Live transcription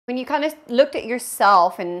When you kind of looked at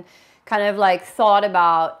yourself and kind of like thought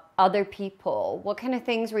about other people, what kind of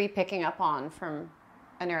things were you picking up on from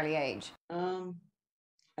an early age?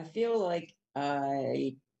 I feel like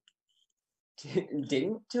I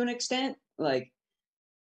didn't to an extent. I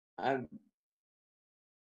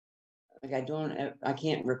I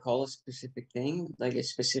can't recall a specific thing, like a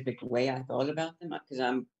specific way I thought about them, because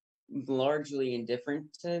I'm largely indifferent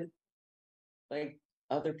to like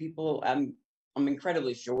other people. I'm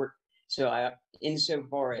incredibly short, so I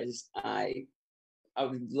insofar as I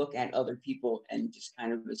would look at other people and just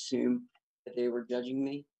kind of assume that they were judging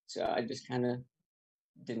me. So I just kind of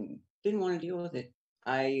didn't want to deal with it.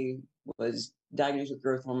 I was diagnosed with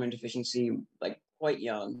growth hormone deficiency like quite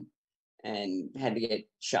young, and had to get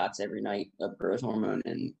shots every night of growth hormone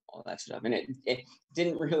and all that stuff. And it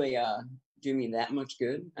didn't really do me that much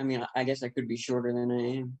good. I mean, I guess I could be shorter than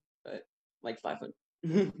I am, but like 5 foot.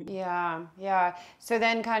 Yeah, yeah. So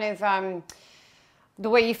then kind of the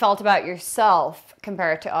way you felt about yourself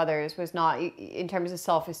compared to others was not, in terms of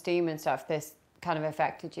self-esteem and stuff, this kind of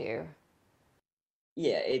affected you.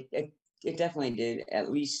 Yeah, it definitely did. At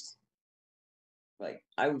least like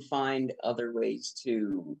I would find other ways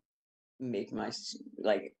to make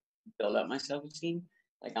like build up my self-esteem.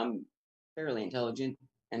 Like I'm fairly intelligent,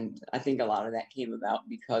 and I think a lot of that came about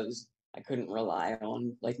because I couldn't rely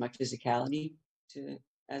on like my physicality to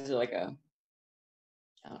as like a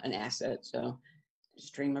an asset. So I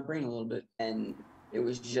just trained my brain a little bit, and it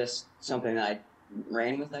was just something that I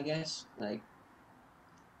ran with, I guess. Like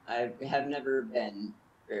I have never been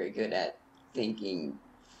very good at thinking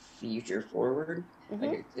future forward. Like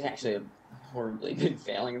Hmm. it's actually a horribly good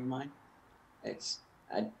failing of mine. It's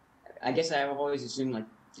I I guess I've always assumed like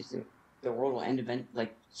just the world will end event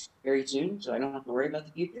like very soon, so I don't have to worry about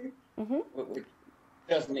the future, Hmm. which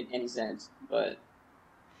doesn't make any sense. But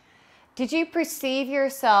Did you perceive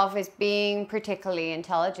yourself as being particularly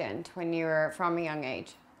intelligent when you were from a young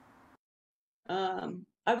age?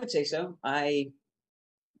 I would say so. I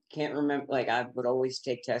can't remember. Like I would always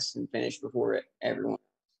take tests and finish before everyone.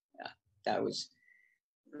 Yeah, that was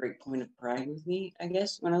a great point of pride with me, I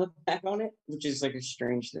guess, when I look back on it, which is like a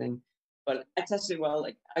strange thing. But I tested well.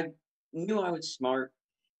 Like I knew I was smart.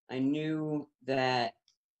 I knew that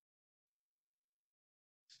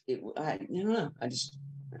I don't know.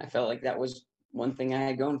 I felt like that was one thing I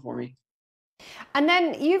had going for me. And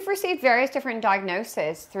then you've received various different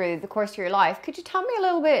diagnoses through the course of your life. Could you tell me a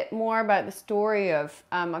little bit more about the story of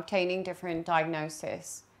obtaining different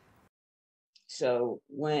diagnoses? So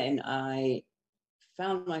when I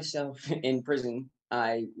found myself in prison,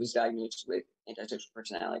 I was diagnosed with antisocial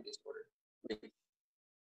personality disorder.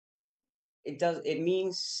 It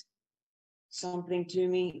means something to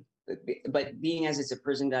me, but being as it's a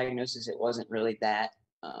prison diagnosis, it wasn't really that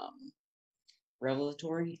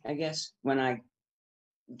revelatory. I guess when I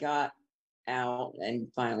got out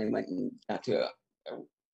and finally went and got to a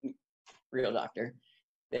real doctor,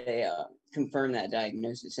 they confirmed that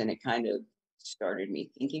diagnosis, and it kind of started me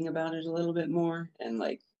thinking about it a little bit more and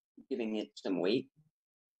like giving it some weight.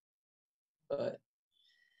 But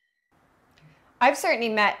I've certainly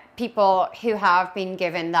met people who have been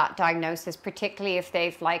given that diagnosis, particularly if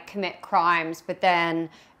they've like commit crimes, but then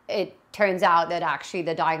it turns out that actually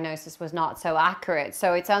the diagnosis was not so accurate.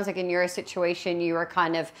 So it sounds like in your situation, you were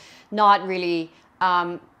kind of not really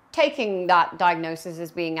taking that diagnosis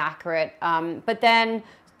as being accurate. But then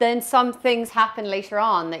some things happen later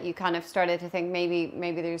on that you kind of started to think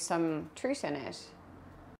maybe there's some truth in it.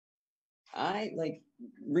 I like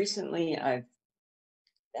recently I've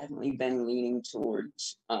definitely been leaning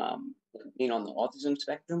towards being on the autism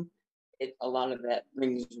spectrum. A lot of that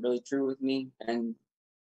rings really true with me and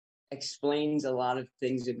explains a lot of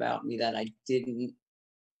things about me that I didn't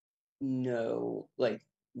know like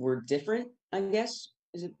were different, I guess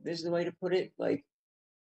is the way to put it. Like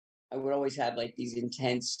I would always have like these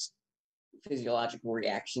intense physiological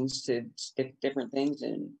reactions to different things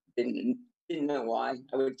and didn't know why.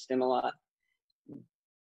 I would stim a lot.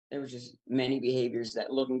 There was just many behaviors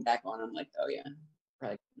that looking back on, I'm like, oh yeah,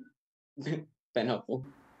 probably been helpful.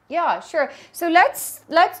 Yeah, sure. So let's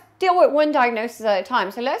deal with one diagnosis at a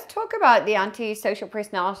time. So let's talk about the antisocial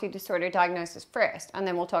personality disorder diagnosis first, and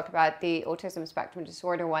then we'll talk about the autism spectrum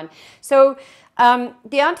disorder one. So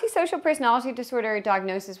the antisocial personality disorder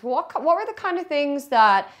diagnosis, what were the kind of things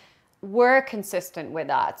that were consistent with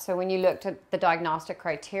that? So when you looked at the diagnostic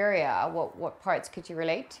criteria, what parts could you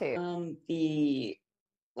relate to? The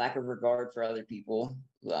lack of regard for other people,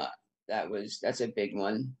 that's a big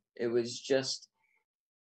one. It was just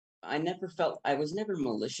I was never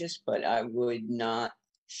malicious, but I would not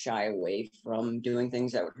shy away from doing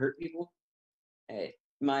things that would hurt people.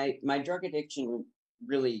 my drug addiction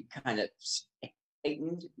really kind of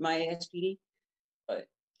heightened my ASPD, but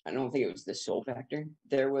I don't think it was the sole factor.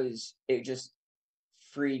 It just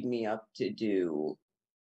freed me up to do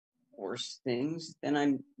worse things than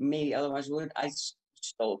I maybe otherwise would. I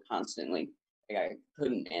stole constantly. Like I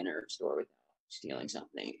couldn't enter a store without stealing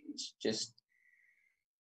something. It's just,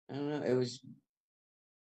 I don't know. It was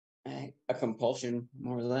a compulsion,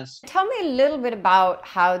 more or less. Tell me a little bit about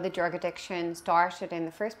how the drug addiction started in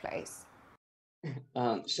the first place.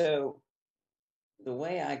 So the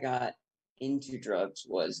way I got into drugs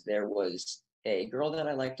was there was a girl that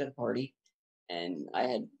I liked at a party, and I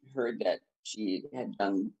had heard that she had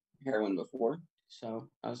done heroin before. So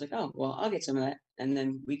I was like, oh, well, I'll get some of that, and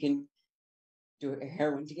then we can do a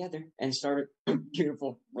heroin together and start a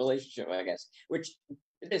beautiful relationship, I guess, which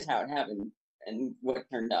is how it happened and what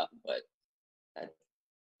turned out. But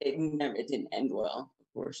it didn't end well,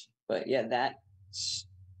 of course. But yeah, that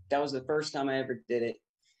was the first time I ever did it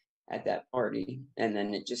at that party, and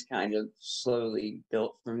then it just kind of slowly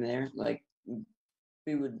built from there. Like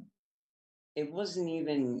we would, it wasn't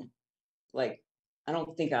even like, I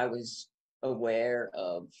don't think I was aware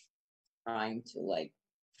of trying to like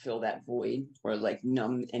fill that void or like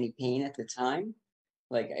numb any pain at the time.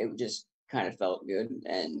 Like it just kind of felt good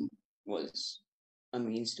and was a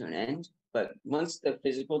means to an end. But once the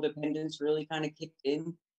physical dependence really kind of kicked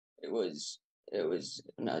in, it was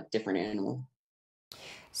a different animal.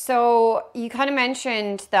 So you kind of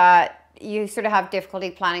mentioned that you sort of have difficulty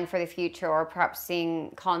planning for the future or perhaps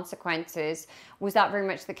seeing consequences. Was that very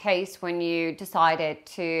much the case when you decided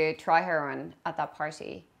to try heroin at that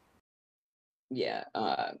party? Yeah,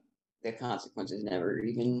 the consequences never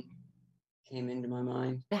even came into my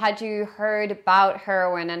mind. Had you heard about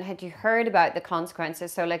heroin and had you heard about the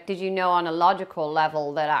consequences? So like, did you know on a logical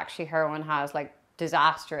level that actually heroin has like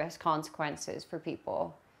disastrous consequences for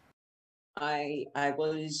people? I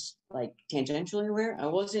was like tangentially aware. I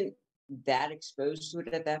wasn't that exposed to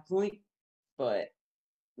it at that point, but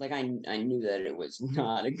like I knew that it was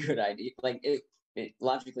not a good idea. Like it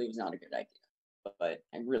logically was not a good idea. But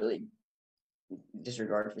I really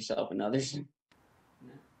disregard for self and others.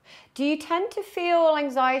 Do you tend to feel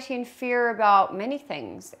anxiety and fear about many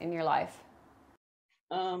things in your life?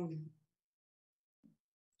 Um,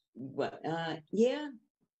 but yeah,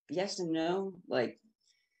 yes and no. Like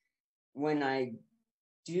when I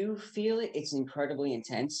do feel it, it's incredibly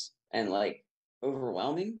intense and like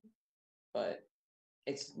overwhelming. But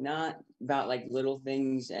it's not about like little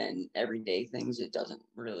things and everyday things. It doesn't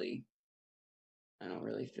really. I don't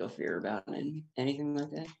really feel fear about anything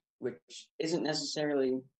like that, which isn't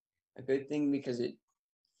necessarily a good thing because it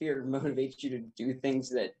fear motivates you to do things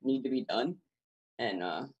that need to be done, and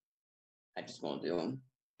I just won't do them.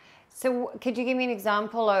 So, could you give me an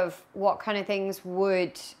example of what kind of things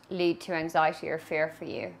would lead to anxiety or fear for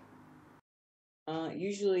you?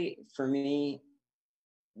 Usually for me,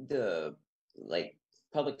 the like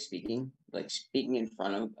public speaking, like speaking in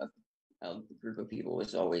front of a group of people,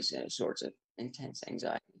 was always a source of intense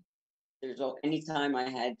anxiety. Anytime I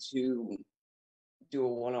had to do a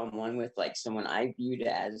one-on-one with like someone I viewed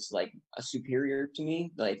as like a superior to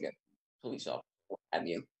me, like a police officer, what have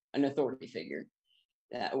you, an authority figure,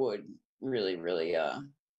 that would really, really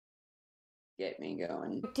get me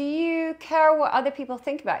going. Do you care what other people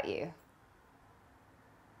think about you?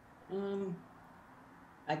 Um,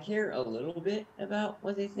 I care a little bit about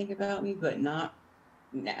what they think about me, but not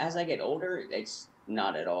as I get older, it's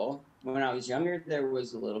not at all. When I was younger, there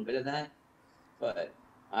was a little bit of that, but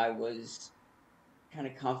I was kind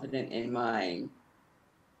of confident in my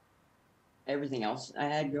everything else I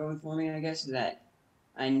had going for me, I guess, that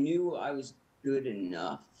I knew I was good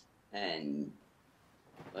enough, and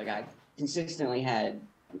like I consistently had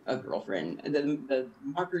a girlfriend. The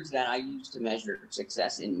markers that I used to measure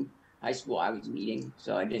success in high school, I was meeting,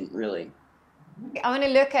 so I didn't really. I want to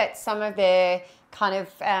look at some of the kind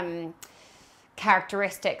of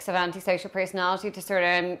characteristics of antisocial personality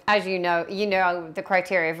disorder. As you know the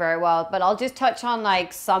criteria very well, but I'll just touch on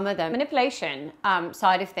like some of them. Manipulation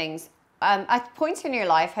side of things. At points in your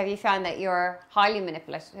life, have you found that you're highly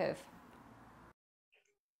manipulative?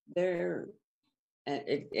 There, and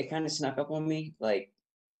it kind of snuck up on me. Like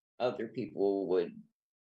other people would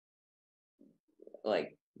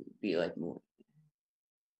like be like more.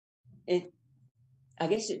 It I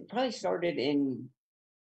guess it probably started in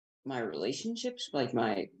my relationships, like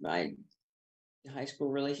my high school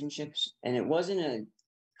relationships, and it wasn't a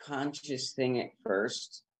conscious thing at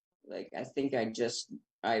first. Like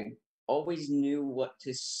I always knew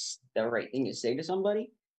the right thing to say to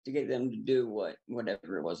somebody to get them to do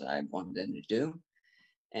whatever it was I wanted them to do,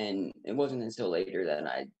 And it wasn't until later that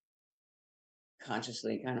I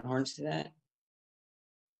consciously kind of harnessed that.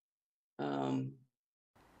 Um,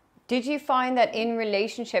 Did you find that in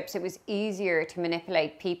relationships it was easier to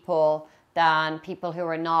manipulate people than people who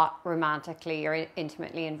are not romantically or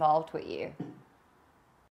intimately involved with you?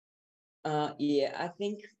 yeah, I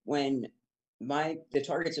think when the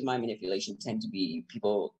targets of my manipulation tend to be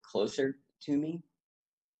people closer to me,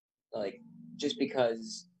 like just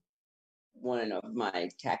because one of my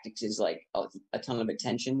tactics is like a ton of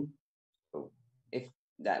attention. So if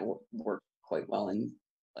that worked quite well in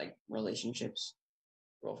like relationships,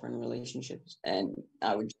 girlfriend relationships, and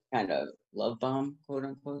I would just kind of love bomb, quote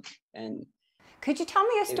unquote, and Could you tell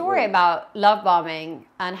me a it story was about love bombing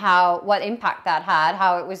and how what impact that had,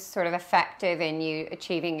 how it was sort of effective in you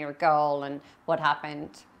achieving your goal and what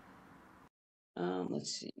happened?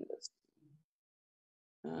 let's see,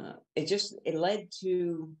 it led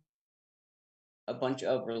to a bunch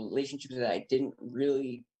of relationships that I didn't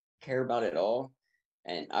really care about at all,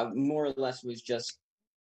 and I more or less was just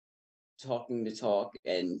talking to talk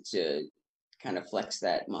and to kind of flex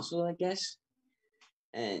that muscle, I guess.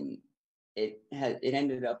 And it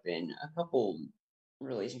ended up in a couple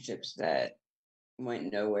relationships that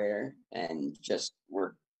went nowhere and just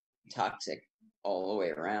were toxic all the way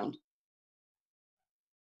around.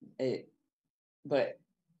 It, but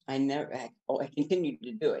I continued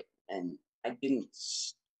to do it, and I didn't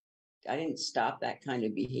I didn't stop that kind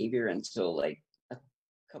of behavior until like a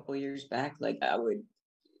couple years back. Like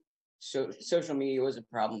social media was a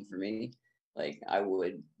problem for me. Like I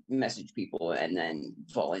would message people and then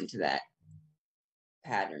fall into that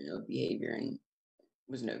pattern of behavior and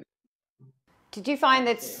was no. Did you find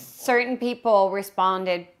that certain people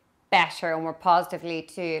responded better and more positively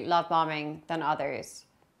to love bombing than others?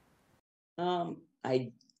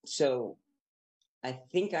 I so I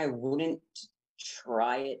think I wouldn't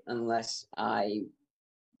try it unless I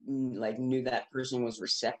like knew that person was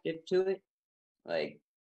receptive to it. Like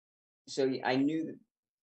I knew that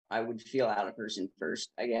I would feel out a person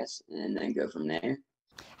first, I guess, and then go from there.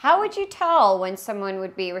 How would you tell when someone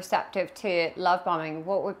would be receptive to love bombing?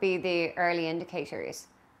 What would be the early indicators?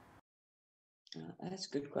 That's a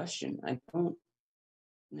good question. I don't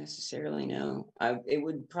necessarily know. It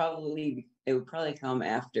would probably come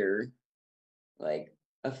after like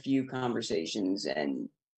a few conversations and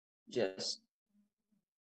just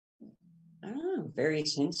I don't know,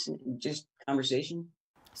 various hints, just conversation.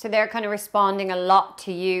 So they're kind of responding a lot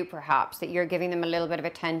to you, perhaps, that you're giving them a little bit of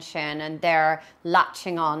attention and they're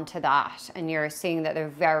latching on to that. And you're seeing that they're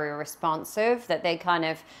very responsive, that they kind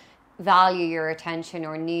of value your attention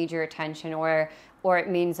or need your attention or it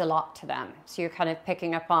means a lot to them. So you're kind of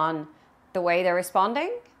picking up on the way they're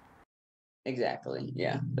responding. Exactly.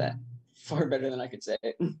 Yeah, that far better than I could say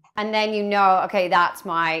it. And then you know, okay, that's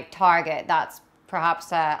my target. That's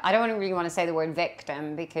perhaps, I don't really want to say the word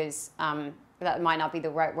victim because that might not be the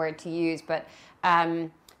right word to use,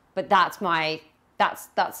 um, but that's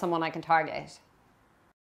someone I can target.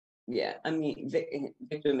 Yeah, I mean,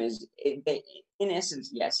 victim is in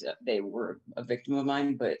essence, yes, they were a victim of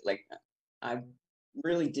mine, but like I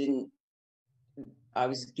really didn't. I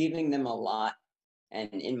was giving them a lot, and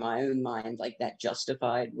in my own mind, like that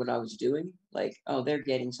justified what I was doing. Like, oh, they're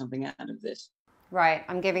getting something out of this. Right.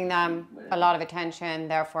 I'm giving them a Whatever. lot of attention,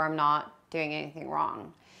 therefore I'm not doing anything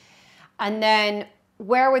wrong. And then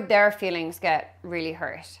where would their feelings get really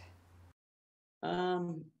hurt?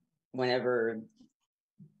 Um, Whenever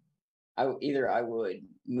either I would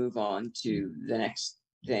move on to the next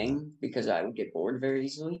thing because I would get bored very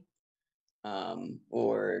easily,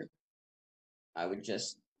 or I would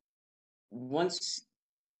just once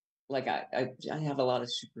like I have a lot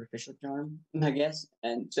of superficial charm, I guess,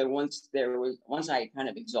 and so once I kind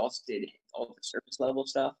of exhausted all the surface level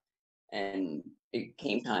stuff, and it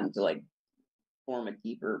came time to like form a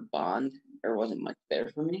deeper bond, there wasn't much there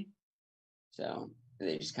for me, so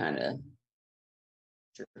they just kind of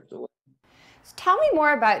drifted away. So tell me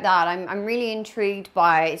more about that. I'm really intrigued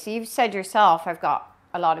by, so you've said yourself, I've got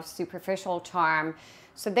a lot of superficial charm.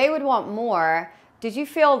 So they would want more. Did you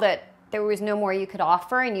feel that there was no more you could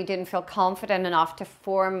offer and you didn't feel confident enough to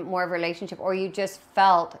form more of a relationship, or you just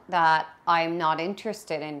felt that I'm not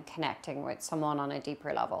interested in connecting with someone on a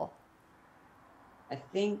deeper level? I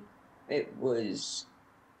think it was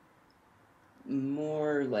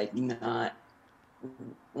more like not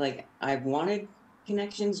like I wanted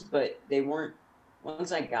connections, but they weren't.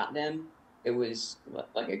 Once I got them, it was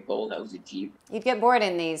like a goal that was achieved. You'd get bored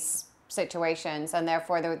in these situations and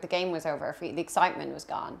therefore the game was over for you. The excitement was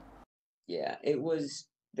gone. Yeah, it was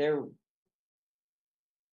there.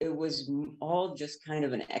 It was all just kind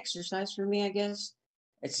of an exercise for me, I guess.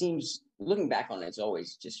 it seems, looking back on it, it's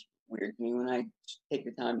always just weird to me when I take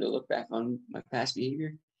the time to look back on my past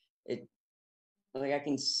behavior. It, like, I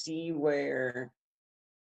can see where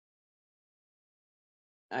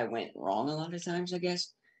I went wrong a lot of times, I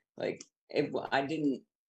guess. Like, I didn't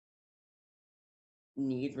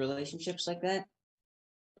need relationships like that,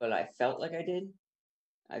 but I felt like I did.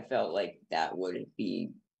 I felt like that would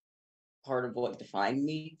be part of what defined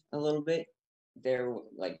me a little bit.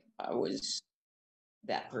 Like, I was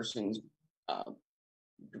that person's uh,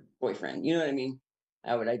 boyfriend. You know what I mean?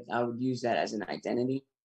 I would use that as an identity,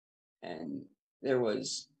 and there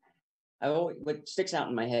was I always what sticks out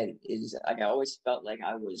in my head is, like, I always felt like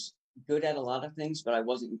I was good at a lot of things, but I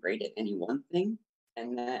wasn't great at any one thing,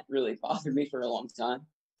 and that really bothered me for a long time.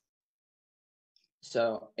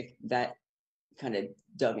 So that kind of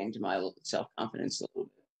dug into my self confidence a little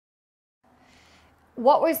bit.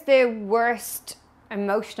 What was the worst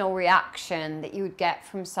emotional reaction that you would get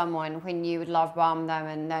from someone when you would love bomb them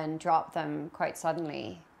and then drop them quite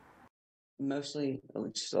suddenly? Mostly,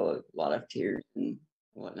 just a lot of tears and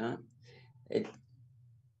whatnot. It,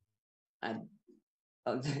 I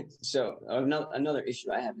so another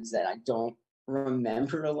issue I have is that I don't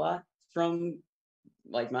remember a lot from,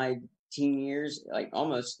 like, my teen years, like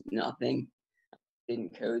almost nothing.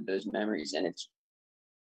 Didn't code those memories, and it's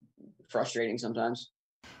frustrating sometimes.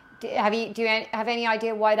 Do you have any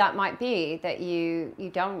idea why that might be, that you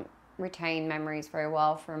don't retain memories very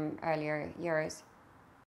well from earlier years?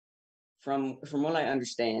 From what I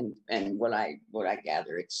understand and what I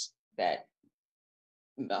gather, it's that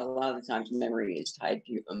a lot of the times memory is tied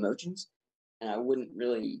to emotions, and I wouldn't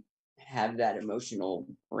really have that emotional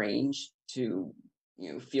range to,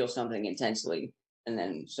 feel something intensely, and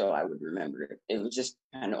then so I would remember it. It was just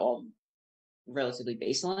kind of all relatively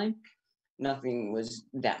baseline. Nothing was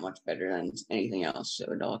that much better than anything else,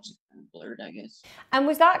 so it all just kind of blurred, I guess. And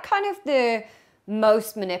was that kind of the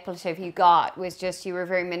most manipulative you got, was just you were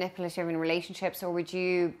very manipulative in relationships, or would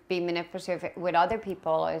you be manipulative with other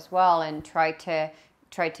people as well and try to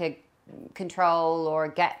control or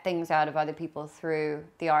get things out of other people through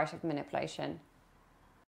the art of manipulation?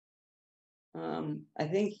 I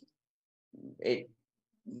think it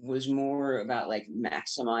was more about, like,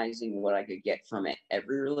 maximizing what I could get from it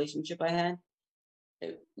every relationship I had.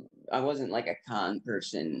 It, I wasn't like a con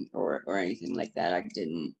person or anything like that.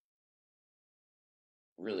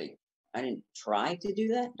 Really I didn't try to do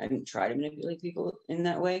that. I didn't try to manipulate people in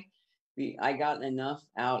that way. I got enough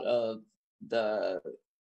out of the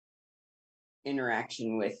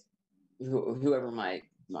interaction with whoever my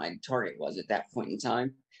target was at that point in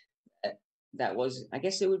time. That, that was, I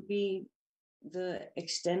guess, it would be the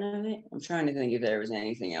extent of it. I'm trying to think if there was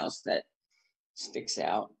anything else that sticks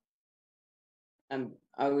out.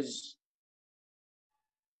 I was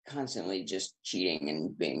constantly just cheating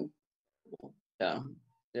and being, so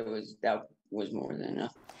that was more than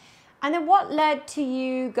enough. And then what led to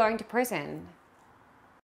you going to prison?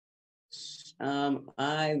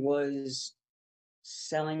 I was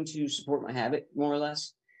selling to support my habit, more or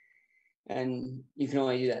less, and you can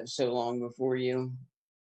only do that so long before you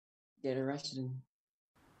get arrested.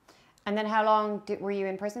 And then how long were you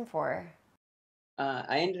in prison for?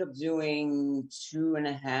 I ended up doing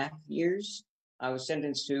 2.5 years. I was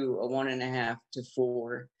sentenced to a 1.5 to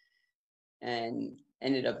 4, and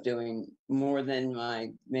ended up doing more than my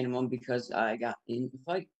minimum because I got in the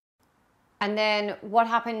fight. And then what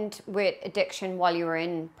happened with addiction while you were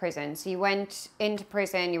in prison? So you went into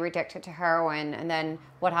prison, you were addicted to heroin, and then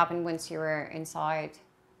what happened once you were inside?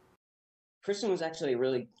 Prison was actually a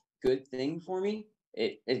really good thing for me.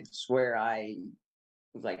 It's where I,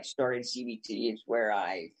 like, started CBT. It's where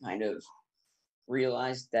I kind of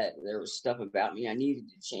realized that there was stuff about me I needed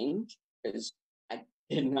to change, because I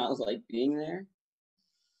did not like being there.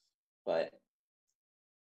 But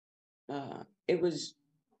it was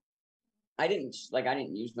I didn't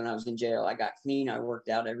use when I was in jail. I got clean. I worked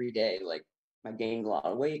out every day. Like, I gained a lot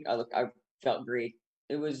of weight. I felt great.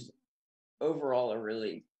 It was overall a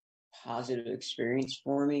really positive experience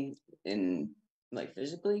for me in, like,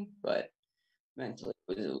 physically, but mentally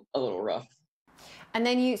it was a little rough. And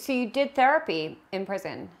then you did therapy in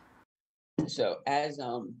prison. So as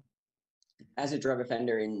a drug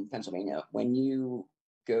offender in Pennsylvania, when you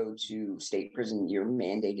go to state prison, you're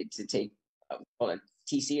mandated to take called a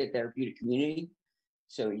TC, a therapeutic community.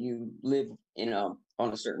 So you live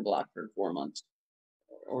on a certain block for 4 months,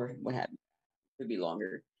 or what have you. Could be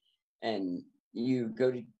longer, and you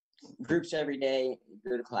go to groups every day,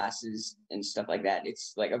 go to classes and stuff like that.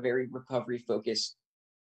 It's like a very recovery focused,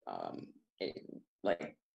 um, it,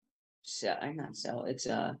 like, I'm not cell. It's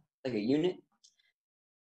like a unit.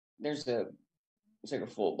 There's a It's like a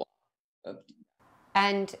full block of.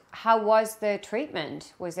 And how was the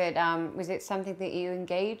treatment? Was it something that you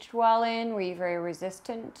engaged well in? Were you very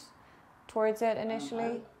resistant towards it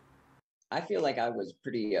initially? I feel like I was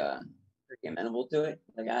pretty amenable to it.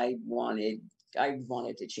 Like I wanted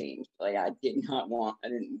to change. Like I didn't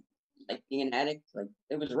like being an addict. Like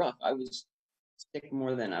it was rough. I was sick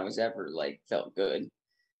more than I was ever like felt good.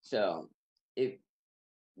 So it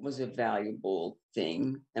was a valuable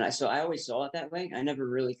thing. And I always saw it that way. I never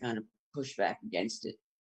really kind of pushed back against it.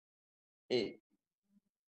 It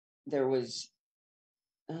there was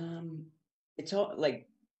it's all like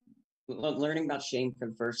learning about shame for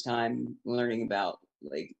the first time, learning about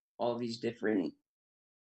like all these different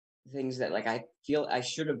things that like I feel I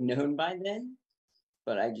should have known by then,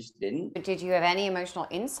 but I just didn't. Did you have any emotional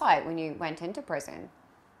insight when you went into prison?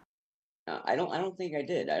 I don't think I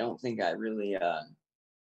did. I don't think I really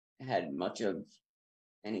had much of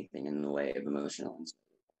anything in the way of emotional insight.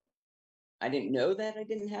 I didn't know that I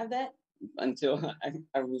didn't have that until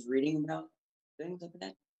I was reading about things like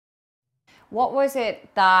that. What was it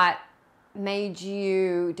that made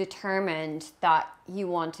you determined that you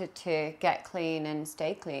wanted to get clean and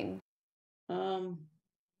stay clean? Um,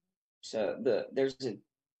 so there's a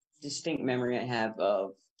distinct memory I have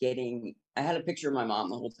of getting. I had a picture of my mom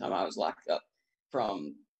the whole time I was locked up.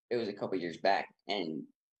 From it was a couple years back, and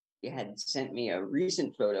it had sent me a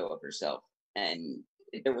recent photo of herself, and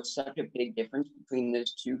there was such a big difference between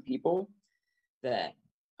those two people that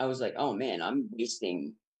I was like, oh man, I'm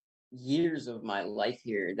wasting years of my life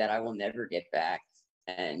here that I will never get back.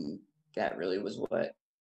 And that really was what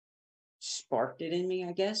sparked it in me,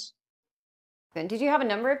 I guess. And did you have a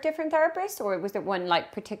number of different therapists, or was there one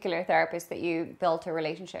like particular therapist that you built a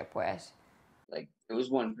relationship with? Like it was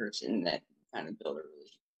one person that kind of built a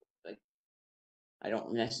relationship. Like I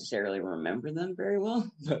don't necessarily remember them very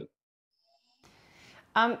well, but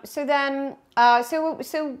So then, so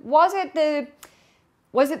was it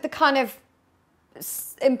the kind of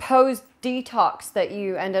imposed detox that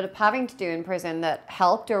you ended up having to do in prison that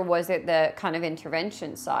helped, or was it the kind of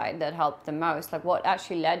intervention side that helped the most? Like, what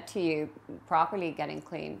actually led to you properly getting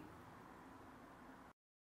clean?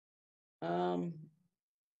 um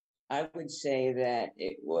I would say that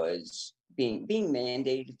it was being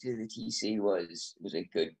mandated to the TC was a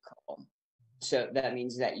good call. So that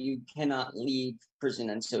means that you cannot leave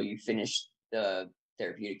prison until you finish the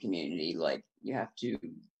therapeutic community. Like you have to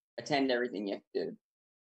attend everything, you have to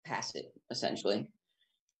pass it essentially.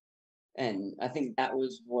 And I think that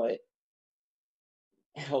was what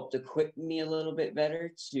helped equip me a little bit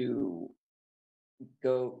better to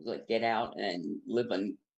go like get out and live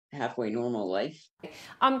a halfway normal life.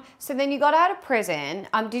 So then you got out of prison.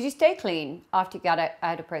 Did you stay clean after you got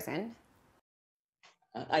out of prison?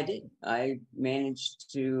 I did. I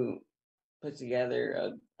managed to put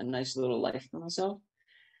together a nice little life for myself.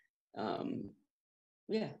 Um,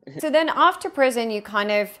 yeah. So then after prison,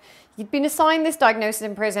 you'd been assigned this diagnosis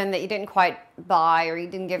in prison that you didn't quite buy or you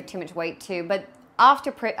didn't give too much weight to. But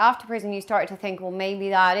after prison, you started to think, well, maybe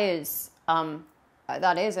that is an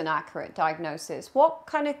accurate diagnosis. What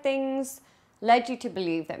kind of things led you to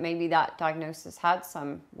believe that maybe that diagnosis had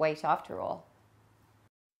some weight after all?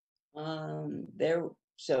 There.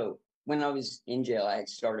 So when I was in jail, I had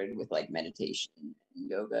started with like meditation and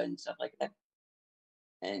yoga and stuff like that,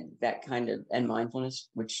 and that kind of and mindfulness,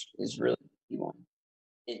 which is really one.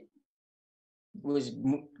 It was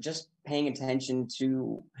just paying attention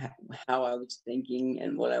to how I was thinking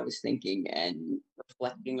and what I was thinking, and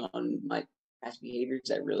reflecting on my past behaviors.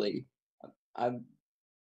 That really, I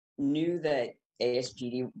knew that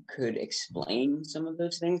ASPD could explain some of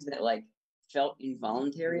those things that like felt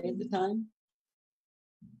involuntary at the time.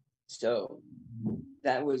 So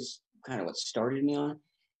that was kind of what started me on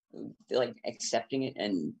it, like accepting it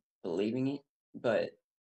and believing it. But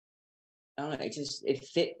I don't know, it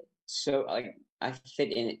fit so like I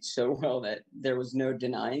fit in it so well that there was no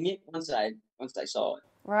denying it once I saw it.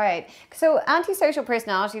 Right. So antisocial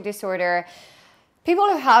personality disorder, people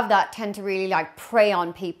who have that tend to really like prey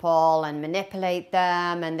on people and manipulate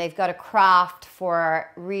them, and they've got a craft for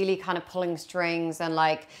really kind of pulling strings, and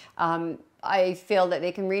like I feel that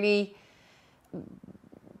they can really,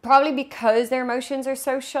 probably because their emotions are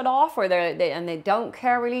so shut off, or they don't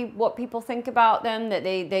care really what people think about them, that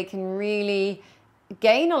they can really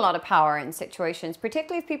gain a lot of power in situations,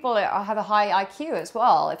 particularly if people have a high IQ as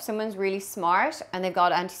well. If someone's really smart and they've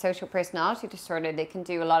got antisocial personality disorder, they can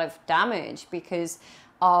do a lot of damage because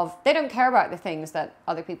they don't care about the things that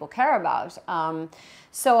other people care about.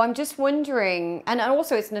 So I'm just wondering, and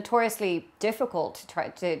also it's notoriously difficult to try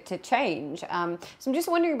to change. So I'm just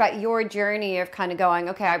wondering about your journey of kind of going,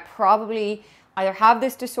 okay, either have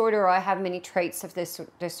this disorder or I have many traits of this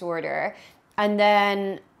disorder, and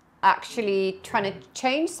then actually trying to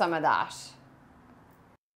change some of that?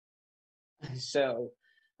 So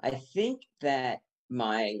I think that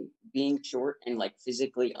my being short and like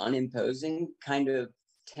physically unimposing kind of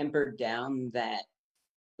tempered down that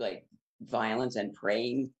like violence and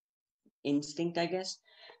preying instinct, I guess.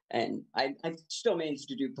 And I still managed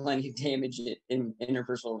to do plenty of damage in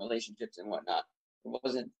interpersonal relationships and whatnot. It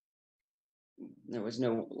wasn't, there was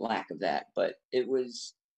no lack of that, but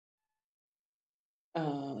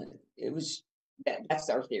uh, it was that's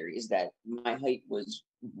our theory, is that my height was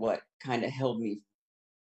what kind of held me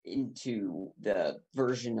into the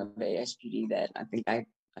version of ASPD that I feel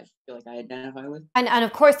like I identify with. And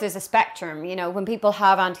of course, there's a spectrum. You know, when people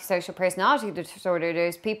have antisocial personality disorder,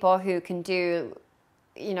 there's people who can do,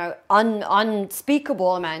 you know,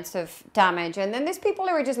 unspeakable amounts of damage, and then there's people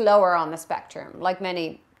who are just lower on the spectrum, like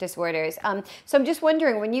many disorders. So I'm just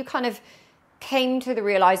wondering, when you kind of came to the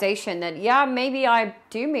realization that, yeah, maybe I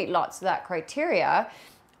do meet lots of that criteria,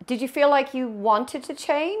 did you feel like you wanted to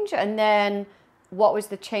change? And then what was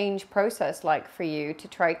the change process like for you to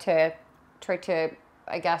try to,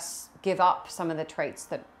 I guess, give up some of the traits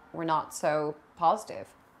that were not so positive?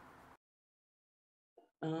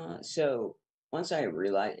 So once I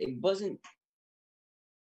realized it wasn't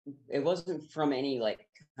from any like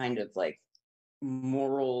kind of like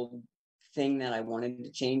moral thing that I wanted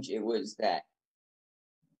to change. It was that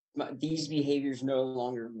these behaviors no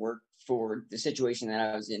longer worked for the situation that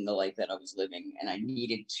I was in, the life that I was living, and I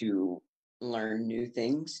needed to learn new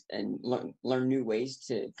things and learn new ways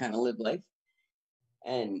to kind of live life.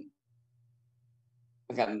 And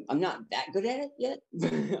like I'm not that good at it yet.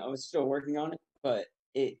 I was still working on it, but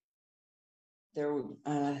it there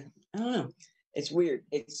I don't know. It's weird.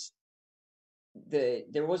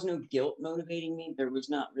 There was no guilt motivating me. There was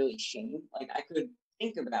not really shame. Like I could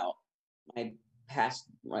think about my past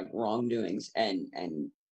like wrongdoings and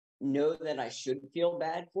know that I should feel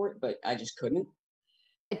bad for it, but I just couldn't.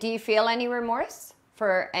 Do you feel any remorse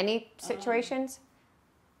for any Um, situations?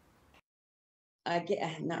 I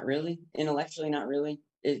get not really intellectually, not really.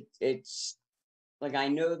 It's like I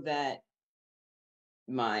know that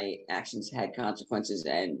my actions had consequences,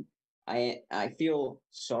 and I feel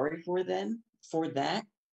sorry for them for that.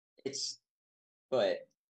 It's but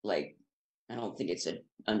like I don't think it's a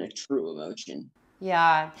true emotion.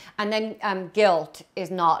 Yeah. And then guilt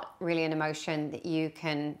is not really an emotion that you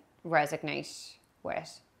can resonate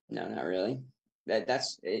with. No, not really.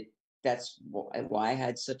 That's it. That's why I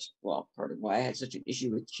had such well, part of why I had such an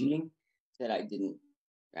issue with cheating, that I didn't.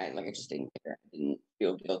 I just didn't care. I didn't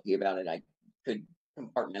feel guilty about it. I could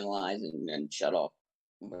compartmentalize and shut off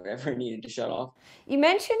whatever I needed to shut off. You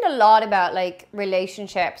mentioned a lot about like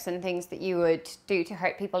relationships and things that you would do to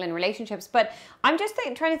hurt people in relationships, but I'm just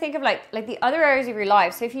trying to think of like the other areas of your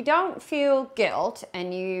life. So if you don't feel guilt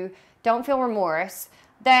and you don't feel remorse,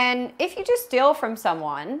 then if you just steal from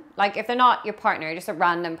someone, like if they're not your partner, just a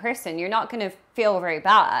random person, you're not going to feel very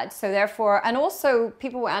bad. So therefore, and also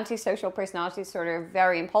people with antisocial personality disorder are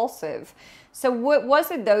very impulsive. So what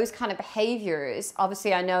was it, those kind of behaviors?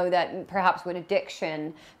 Obviously, I know that perhaps with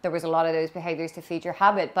addiction, there was a lot of those behaviors to feed your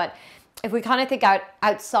habit, but if we kind of think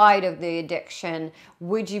outside of the addiction,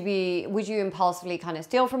 would you impulsively kind of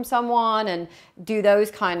steal from someone and do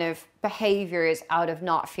those kind of behaviors out of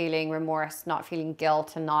not feeling remorse, not feeling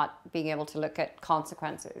guilt, and not being able to look at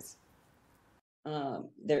consequences?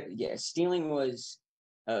 Yeah, stealing was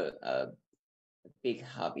a big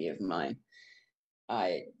hobby of mine.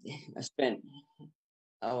 I I spent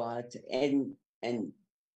a lot of and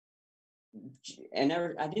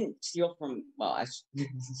I didn't steal from well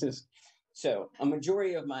so a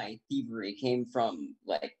majority of my thievery came from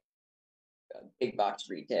like big box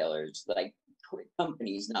retailers, like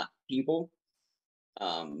companies, not people.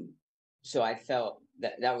 Um, so I felt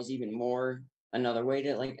that that was even more another way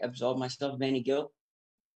to like absolve myself of any guilt.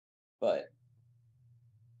 But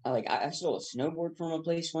I stole a snowboard from a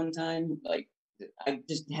place one time. Like I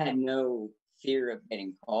just had no fear of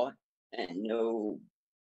getting caught and no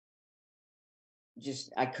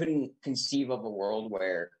just I couldn't conceive of a world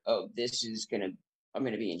where, oh, I'm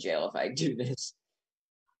gonna be in jail if I do this.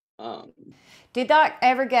 Um, Did that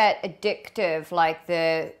ever get addictive, like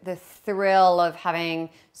the thrill of having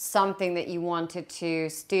something that you wanted to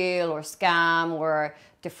steal or scam or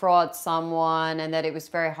defraud someone, and that it was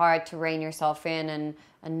very hard to rein yourself in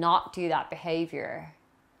and not do that behavior?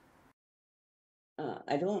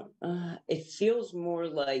 I don't. It feels more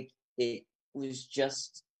like it was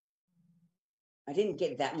just I didn't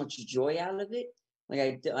get that much joy out of it. Like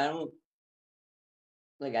I don't.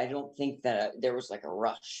 like, I don't think that there was like a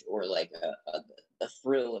rush or like a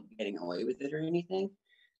thrill of getting away with it or anything.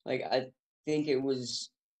 Like, I think it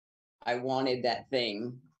was, I wanted that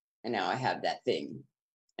thing and now I have that thing.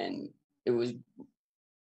 And it was,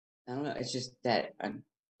 I don't know, it's just that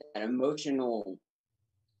that emotional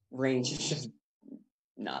range is just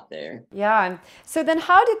not there. Yeah. So then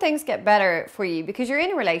how did things get better for you? Because you're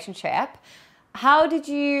in a relationship. How did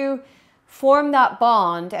you form that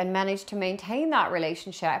bond and manage to maintain that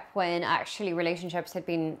relationship when actually relationships had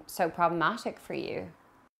been so problematic for you?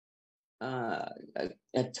 Uh,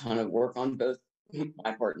 a ton of work on both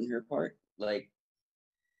my part and her part. Like,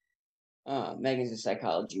 Megan's a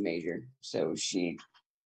psychology major, so she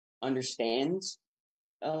understands,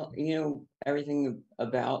 everything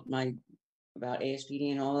about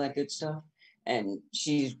ASPD and all that good stuff. And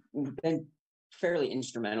she's been fairly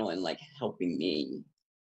instrumental in like helping me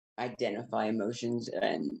identify emotions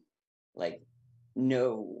and like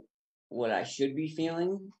know what I should be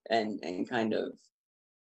feeling and kind of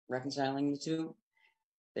reconciling the two.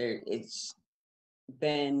 It's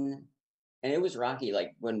been, and it was rocky.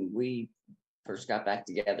 Like when we first got back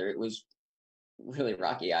together, it was really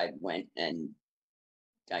rocky. I went and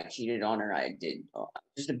I cheated on her. I did.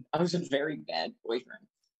 I was a very bad boyfriend,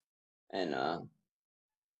 and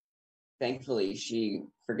thankfully she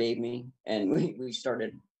forgave me, and we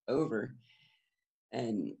started over.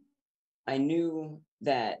 And I knew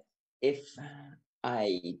that if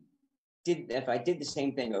I if I did the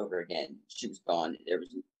same thing over again, she was gone. There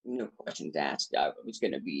was no questions asked. I was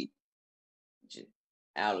going to be just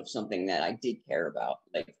out of something that I did care about,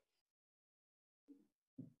 like,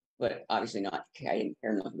 but obviously not. I didn't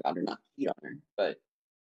care enough about her not to cheat on her. But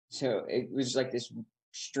so it was like this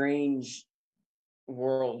strange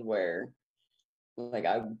world where, like,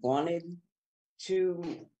 I wanted to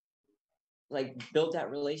like build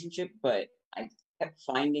that relationship, but I kept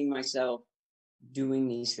finding myself doing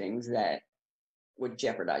these things that would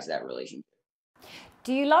jeopardize that relationship.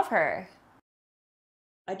 Do you love her?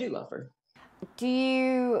 I do love her. Do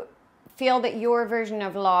you feel that your version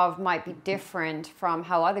of love might be different from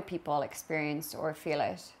how other people experience or feel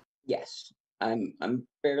it? Yes, I'm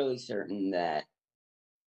fairly certain that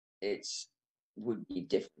it's would be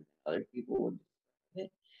different than other people would do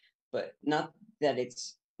it, but not that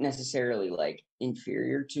it's necessarily like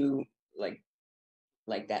inferior to like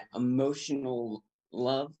that emotional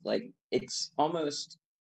love. Like it's almost,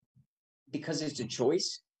 because it's a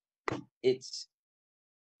choice, it's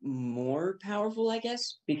more powerful, I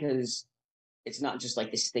guess, because it's not just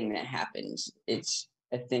like this thing that happens. It's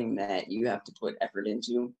a thing that you have to put effort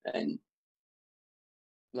into and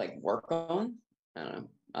like work on. I don't know.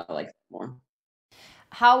 I like that more.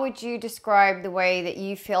 How would you describe the way that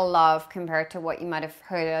you feel love compared to what you might have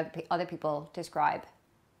heard other people describe?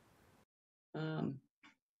 Um,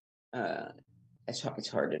 uh, it's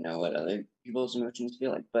hard to know what other people's emotions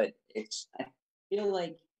feel like, but I feel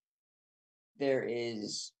like there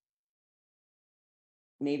is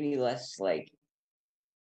maybe less like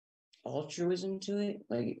altruism to it.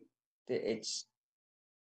 Like it's,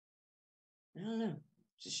 I don't know.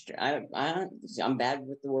 Just I'm bad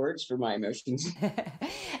with the words for my emotions.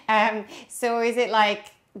 So is it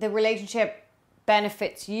like the relationship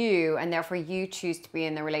benefits you and therefore you choose to be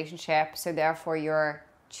in the relationship, so therefore you're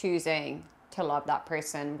choosing to love that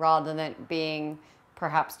person rather than it being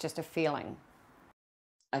perhaps just a feeling?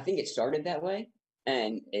 I think it started that way,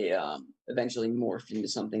 and it eventually morphed into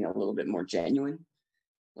something a little bit more genuine.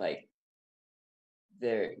 Like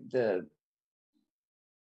the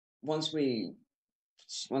once we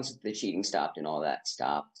once the cheating stopped and all that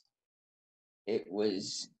stopped, it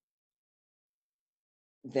was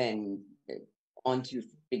then onto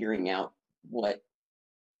figuring out what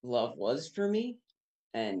love was for me,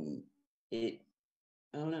 and it,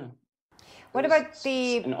 I don't know. It What was about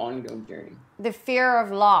the an ongoing journey. fear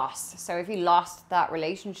of loss? So if you lost that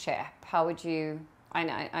relationship, how would you,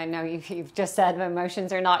 I know you've just said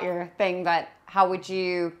emotions are not your thing, but what would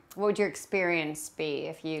your experience be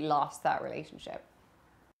if you lost that relationship?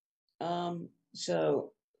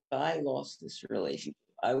 So if I lost this relationship,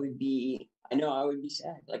 I know I would be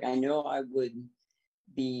sad. Like I know I would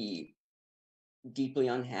be deeply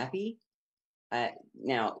unhappy.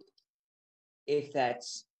 Now, if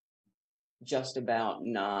that's just about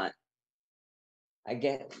not, I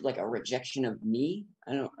get like a rejection of me.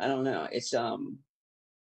 I don't know. It's uh,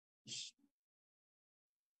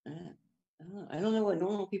 I don't know what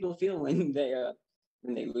normal people feel when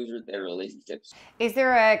they lose their relationships. Is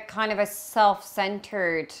there a kind of a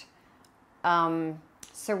self-centered um,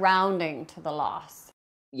 surrounding to the loss?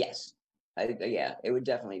 Yes, yeah, it would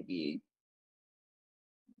definitely be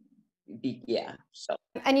yeah. So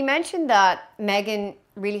And you mentioned that Megan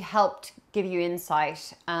really helped give you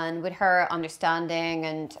insight, and with her understanding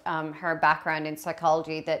and her background in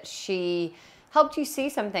psychology, that she helped you see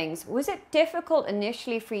some things. Was it difficult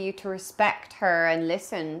initially for you to respect her and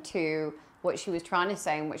listen to what she was trying to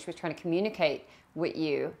say and what she was trying to communicate with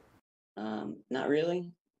you? not really.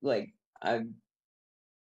 Like I've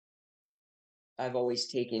I've always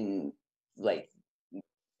taken like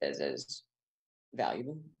as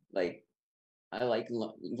valuable. Like I like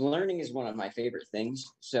learning is one of my favorite things.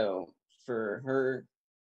 So for her,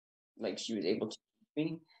 like she was able to teach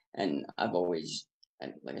me, and I've always,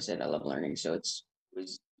 and like I said, I love learning. So it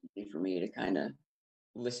was easy for me to kind of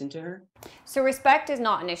listen to her. So respect is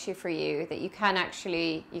not an issue for you, that you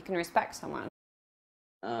can respect someone.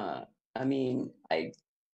 Uh, I mean, I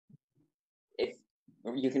if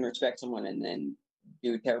you can respect someone and then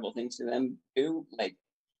do terrible things to them too, like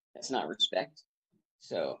that's not respect.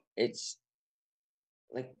 So it's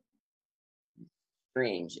like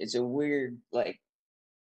strange. It's a weird like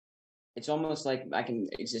it's almost like I can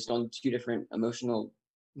exist on two different emotional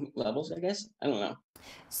levels, I guess. I don't know.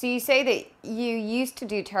 So you say that you used to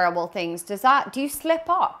do terrible things. Do you slip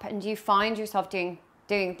up and do you find yourself doing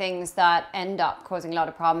things that end up causing a lot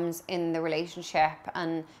of problems in the relationship,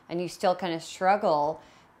 and you still kind of struggle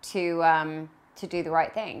to do the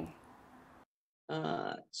right thing?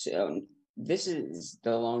 So this is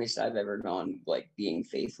the longest I've ever gone like being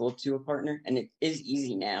faithful to a partner, and it is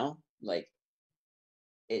easy now. Like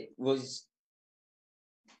it was,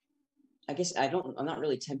 I guess I'm not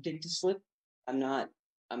really tempted to slip. I'm not,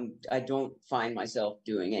 I don't find myself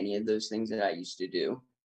doing any of those things that I used to do.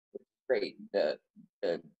 Great. The,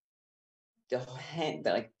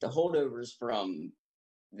 like the holdovers from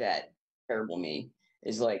that terrible me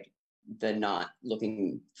is like the not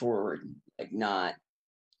looking forward, like not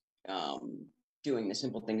um doing the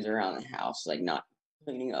simple things around the house, like not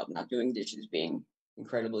cleaning up, not doing dishes, being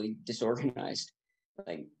incredibly disorganized.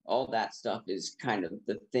 Like all that stuff is kind of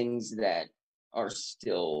the things that are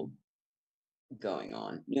still going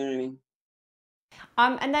on. You know what I mean?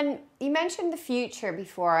 And then you mentioned the future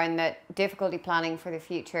before and that difficulty planning for the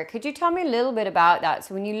future. Could you tell me a little bit about that?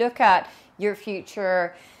 So when you look at your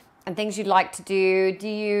future and things you'd like to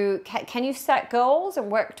do, can you set goals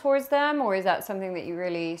and work towards them, or is that something that you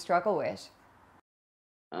really struggle with?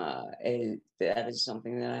 And that is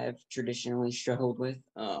something that I have traditionally struggled with.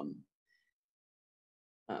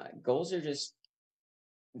 Goals are just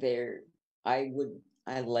there. I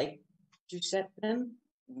like to set them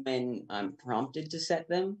when I'm prompted to set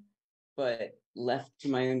them, but left to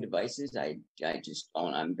my own devices, I just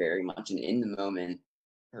don't. I'm very much an in the moment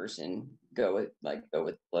person. Go with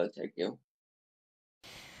the flow type deal.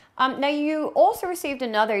 Now, you also received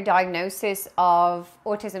another diagnosis of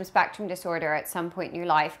autism spectrum disorder at some point in your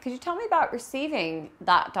life. Could you tell me about receiving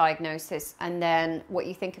that diagnosis and then what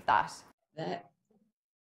you think of that? That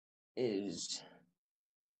is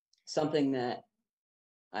something that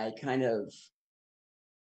I kind of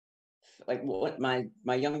like. What my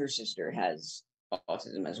younger sister has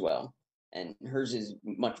autism as well, and hers is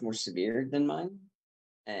much more severe than mine.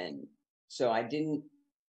 And so I didn't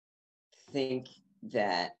think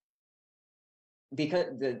that because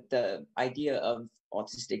the idea of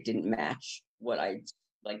autistic didn't match what I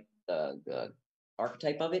like the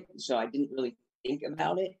archetype of it. So I didn't really think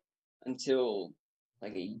about it until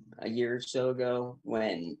like a year or so ago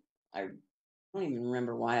when I don't even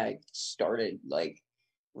remember why I started like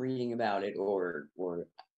reading about it or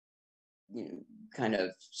kind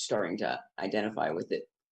of starting to identify with it.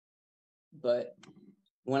 But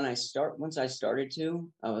once I started to,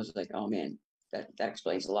 I was like, oh man, that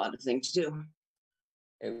explains a lot of things too.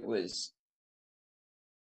 It was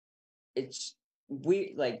it's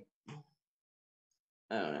we like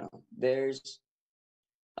I don't know. There's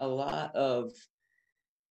a lot of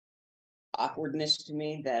awkwardness to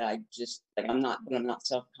me that I just like I'm not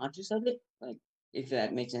self-conscious of it. Like if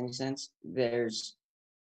that makes any sense. There's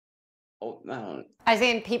I don't As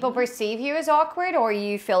in, people perceive you as awkward, or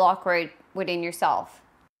you feel awkward within yourself?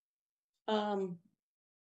 um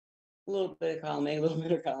a little bit of column A, a little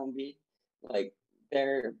bit of column B. Like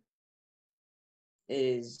there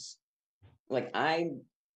is like I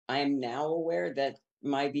am now aware that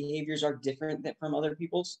my behaviors are different from other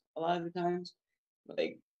people's a lot of the times.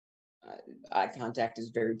 Like eye contact is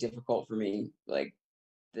very difficult for me. Like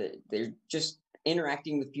they're just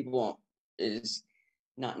interacting with people is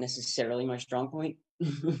not necessarily my strong point.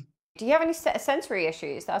 Do you have any sensory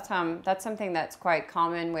issues? That's something that's quite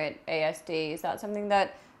common with ASD. Is that something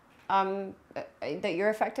that you're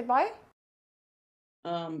affected by?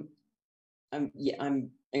 um, I'm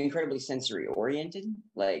incredibly sensory oriented.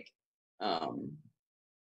 Like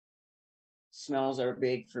Smells are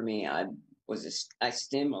big for me. I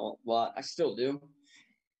stim a lot. I still do.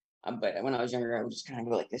 But when I was younger, I would just kind of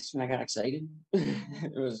go like this when I got excited.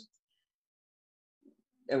 It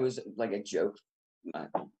was like a joke. Uh,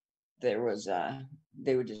 there was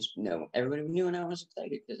they would just know, everybody knew when I was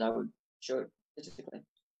excited because I would show it physically.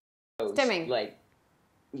 Those Stimming. like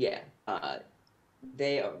yeah,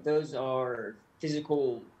 those are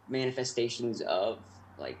physical manifestations of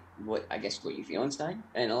like what I guess what you feel inside,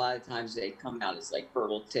 and a lot of times they come out as like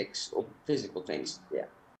verbal tics or physical things. Yeah.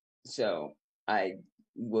 So I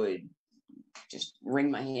would just wring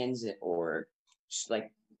my hands or just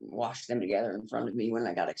like wash them together in front of me when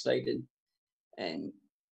I got excited, and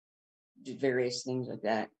do various things like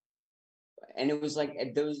that. And it was like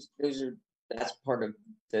that's part of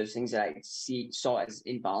those things that I saw as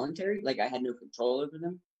involuntary. Like I had no control over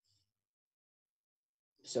them.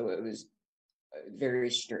 So it was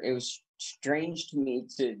it was strange to me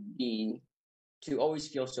to always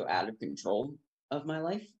feel so out of control of my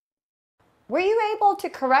life. Were you able to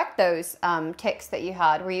correct those tics that you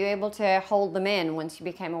had? Were you able to hold them in once you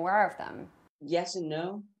became aware of them? Yes and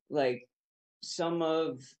no. Like some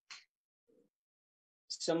of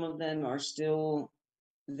them are still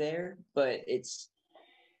there, but it's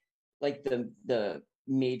like the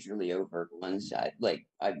majorly overt ones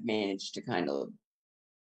I've managed to kind of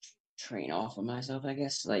train off of myself, I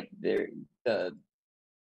guess. Like the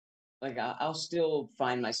I'll still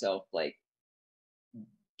find myself like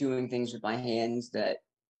doing things with my hands that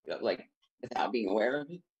like without being aware of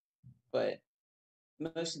it, but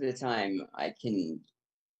most of the time I can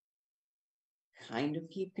kind of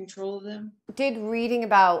keep control of them. Did reading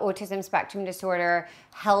about autism spectrum disorder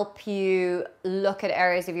help you look at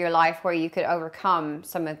areas of your life where you could overcome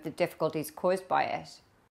some of the difficulties caused by it?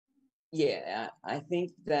 Yeah, I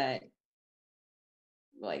think that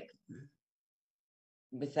like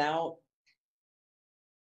without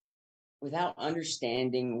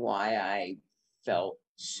understanding why I felt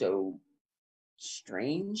so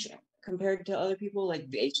strange compared to other people, like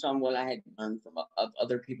based on what I had learned from of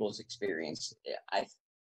other people's experience, I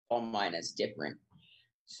saw mine as different.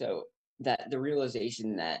 So that the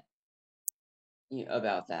realization that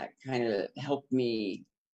about that kind of helped me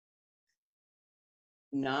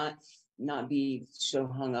not be so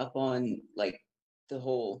hung up on like the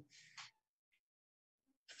whole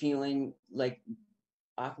feeling like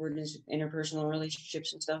awkwardness in interpersonal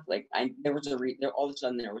relationships and stuff. Like there was there all of a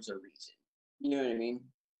sudden there was a reason. You know what I mean?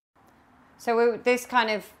 So this kind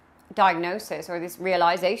of diagnosis or this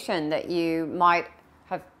realization that you might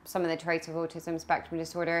have some of the traits of autism spectrum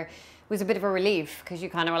disorder was a bit of a relief because you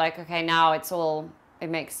kind of were like, okay, now it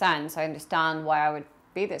makes sense. I understand why I would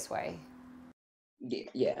be this way.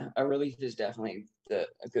 Yeah, a relief is definitely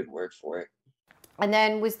a good word for it. And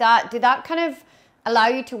then did that kind of allow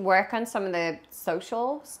you to work on some of the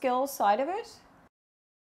social skills side of it?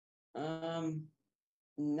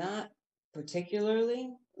 Not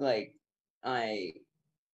particularly. Like I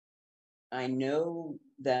I know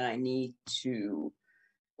that I need to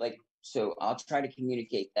like so I'll try to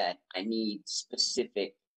communicate that I need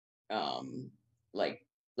specific um like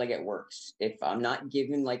it works. If I'm not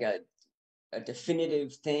given like a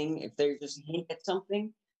definitive thing, if they just hint at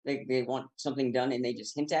something, like they want something done and they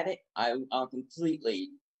just hint at it, I'll completely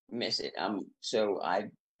miss it. So I've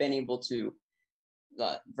been able to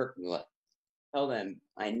tell them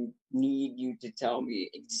I need you to tell me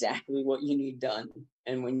exactly what you need done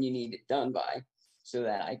and when you need it done by, so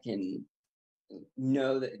that I can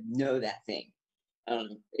know that thing.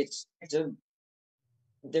 It's a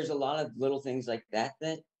there's a lot of little things like that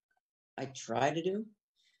that I try to do,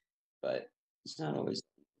 but it's not always.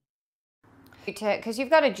 Because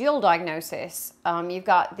you've got a dual diagnosis. You've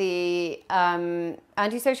got the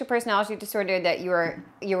antisocial personality disorder that you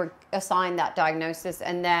were assigned that diagnosis,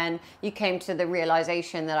 and then you came to the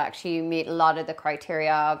realization that actually you meet a lot of the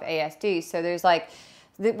criteria of ASD. So there's like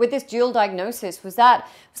with this dual diagnosis, was that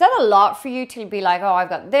a lot for you to be like, oh, I've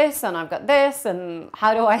got this and I've got this, and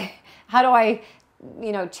how do I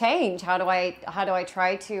change? How do I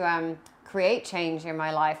try to create change in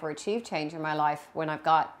my life or achieve change in my life when I've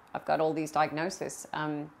got all these diagnoses?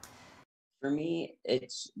 For me,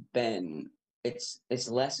 it's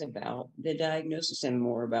less about the diagnosis and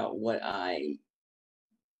more about what I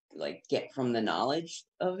like get from the knowledge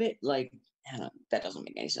of it. Like I don't know, that doesn't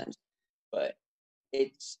make any sense, but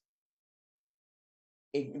it's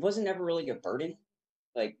it wasn't ever really a burden.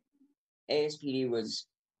 Like ASPD was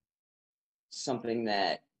something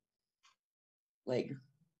that like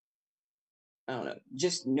I don't know,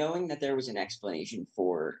 just knowing that there was an explanation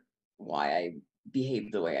for why I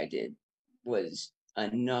behaved the way I did was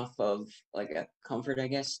enough of like a comfort, I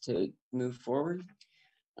guess, to move forward.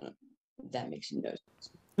 Uh, that makes no sense.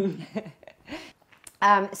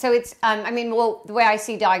 So it's, I mean, well, the way I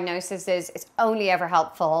see diagnosis is it's only ever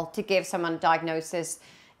helpful to give someone a diagnosis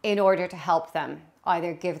in order to help them,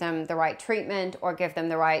 either give them the right treatment or give them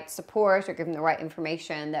the right support or give them the right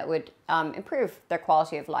information that would improve their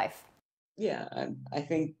quality of life. Yeah, I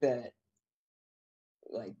think that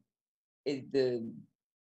like the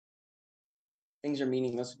things are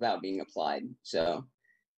meaningless without being applied. So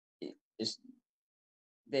it just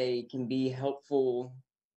they can be helpful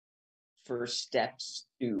for steps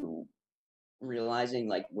to realizing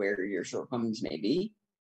like where your shortcomings may be.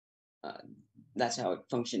 Uh, that's how it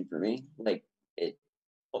functioned for me. Like it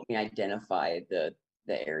helped me identify the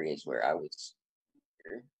areas where I was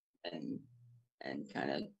weaker and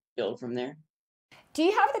kind of build from there. Do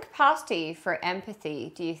you have the capacity for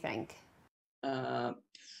empathy, do you think? Uh,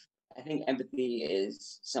 I think empathy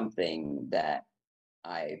is something that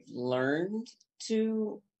I've learned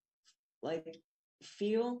to like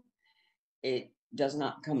feel. It does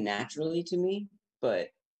not come naturally to me, but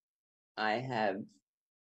I have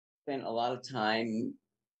spent a lot of time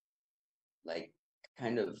like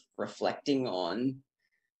kind of reflecting on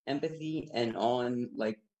empathy and on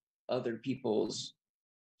like other people's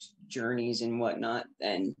journeys and whatnot,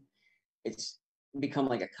 and it's become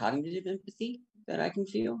like a cognitive empathy that I can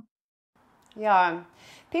feel. Yeah.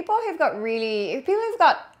 People who've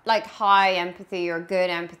got like high empathy or good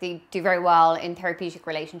empathy do very well in therapeutic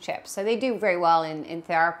relationships. So they do very well in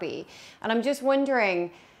therapy. And I'm just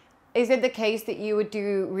wondering, is it the case that you would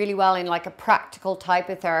do really well in like a practical type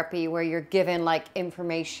of therapy where you're given like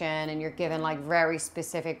information and you're given like very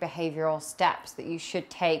specific behavioral steps that you should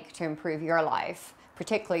take to improve your life,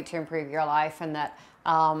 particularly to improve your life, and that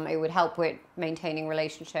it would help with maintaining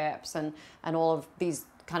relationships and all of these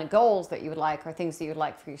kind of goals that you would like or things that you would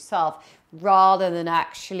like for yourself, rather than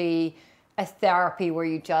actually a therapy where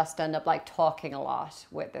you just end up like talking a lot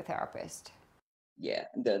with the therapist? Yeah,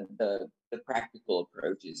 the practical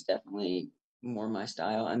approach is definitely more my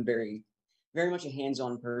style. I'm very much a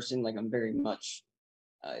hands-on person. Like I'm very much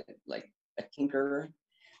like a tinkerer.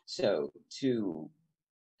 So to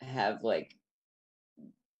have like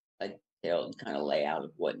a detailed kind of layout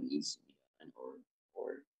of what needs to be done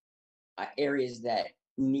or areas that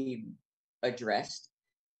need addressed,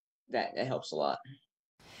 that helps a lot.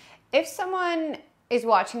 If someone is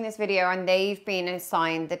watching this video and they've been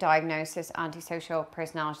assigned the diagnosis antisocial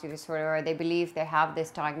personality disorder, or they believe they have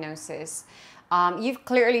this diagnosis, you've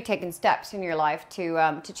clearly taken steps in your life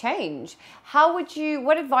to change.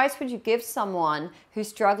 What advice would you give someone who's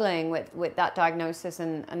struggling with that diagnosis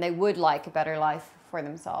and they would like a better life for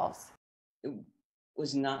themselves? It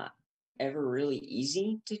was not ever really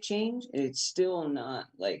easy to change. And it's still not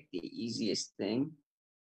like the easiest thing,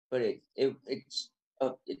 but it's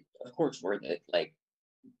of course worth it. Like,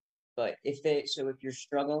 but if you're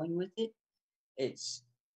struggling with it, it's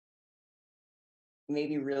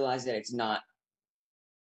maybe realize that it's not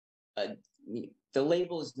a the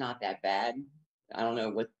label is not that bad. I don't know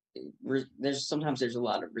what there's a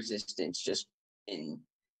lot of resistance just in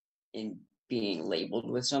in being labeled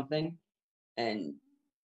with something, and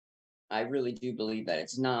I really do believe that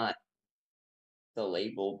it's not the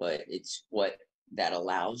label, but it's what that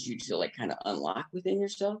allows you to like kind of unlock within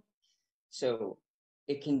yourself. So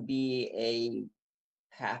it can be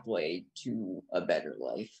a pathway to a better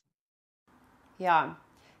life. Yeah.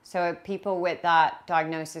 So people with that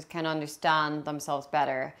diagnosis can understand themselves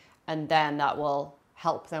better, and then that will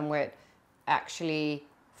help them with actually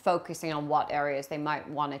focusing on what areas they might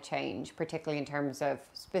want to change, particularly in terms of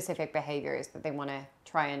specific behaviors that they want to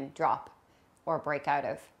try and drop or break out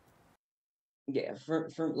of. Yeah, for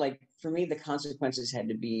me, the consequences had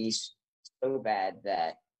to be so bad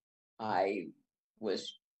that I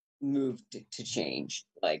was moved to change.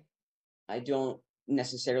 Like I don't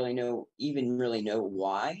necessarily even really know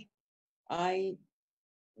why I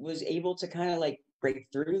was able to kind of like break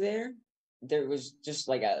through there. There was just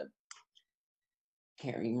like a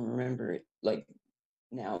can't even remember it like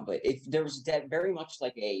now, but if there was that very much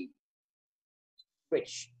like a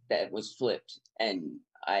switch that was flipped, and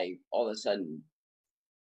I all of a sudden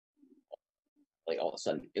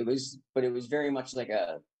it was very much like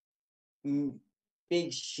a mm,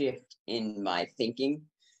 big shift in my thinking,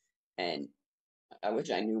 and I wish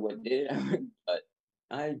I knew what did it, but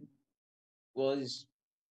I was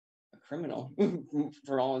a criminal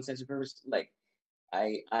for all intents and purposes. Like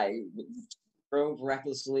I drove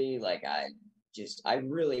recklessly. Like I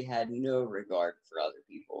really had no regard for other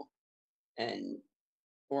people and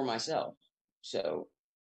for myself. So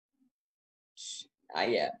I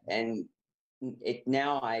yeah, and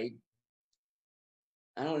now I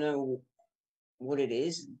don't know what it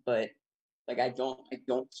is, but like I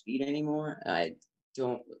don't speed anymore. I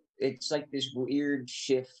don't. It's like this weird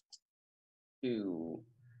shift to,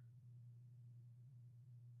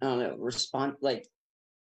 I don't know, respond like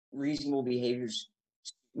reasonable behaviors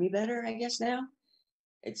suit me better, I guess now.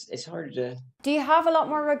 It's hard to. Do you have a lot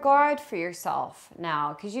more regard for yourself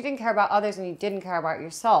now? Because you didn't care about others and you didn't care about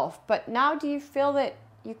yourself. But now do you feel that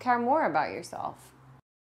you care more about yourself?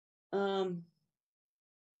 Um,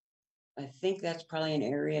 I think that's probably an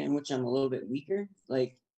area in which I'm a little bit weaker,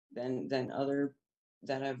 like than other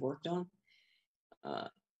that I've worked on. Uh,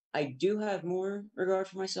 I do have more regard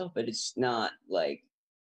for myself, but it's not like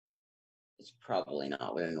it's probably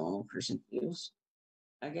not what a normal person feels.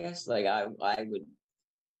 I guess like I would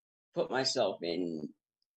put myself in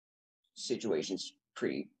situations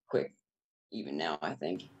pretty quick, even now, I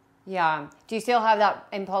think. Yeah. Do you still have that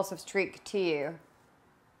impulsive streak to you?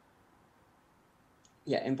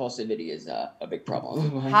 Yeah, impulsivity is a big problem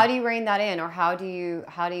of mine. How do you rein that in, or how do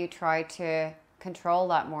you try to control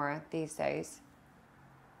that more these days?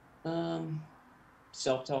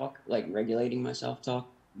 Self-talk, like regulating my self-talk.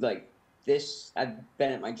 Like this, I've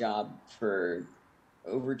been at my job for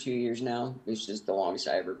over 2 years now. This is the longest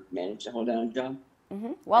I ever managed to hold down a job.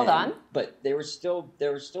 Well done. But there were still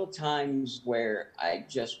times where I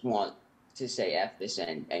just want to say F this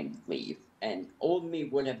and leave. And old me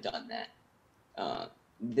would have done that.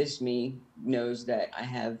 This me knows that I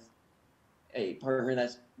have a partner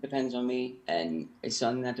that depends on me and a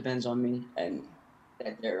son that depends on me, and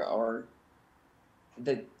that that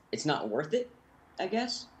it's not worth it, I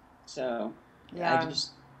guess. So Yeah. I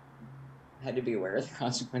just had to be aware of the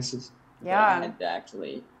consequences. Yeah. I had to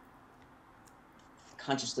actually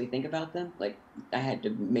consciously think about them. Like I had to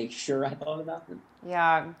make sure I thought about them.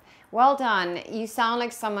 Yeah. Well done. You sound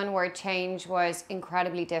like someone where change was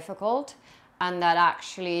incredibly difficult, and that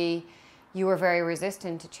actually you were very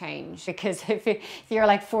resistant to change, because if you're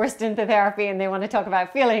like forced into therapy and they want to talk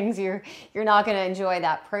about feelings, you're not going to enjoy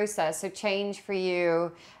that process. So change for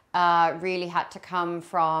you really had to come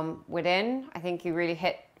from within. I think you really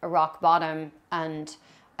hit a rock bottom, and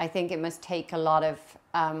I think it must take a lot of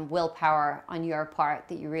willpower on your part,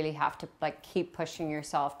 that you really have to like keep pushing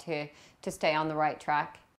yourself to stay on the right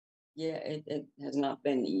track. Yeah, it has not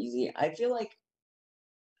been easy. I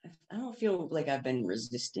don't feel like I've been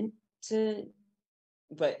resistant to,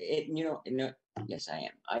 but yes, I am.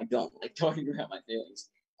 I don't like talking about my feelings.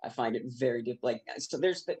 I find it very difficult. Like, so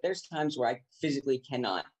there's times where I physically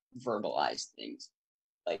cannot verbalize things.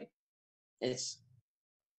 Like, it's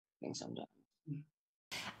I think sometimes.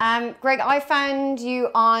 Greg, I found you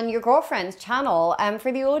on your girlfriend's channel.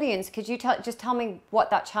 For the audience, could you just tell me what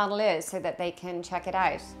that channel is so that they can check it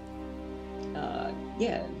out?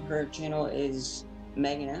 Yeah, her channel is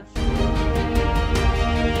Megan F.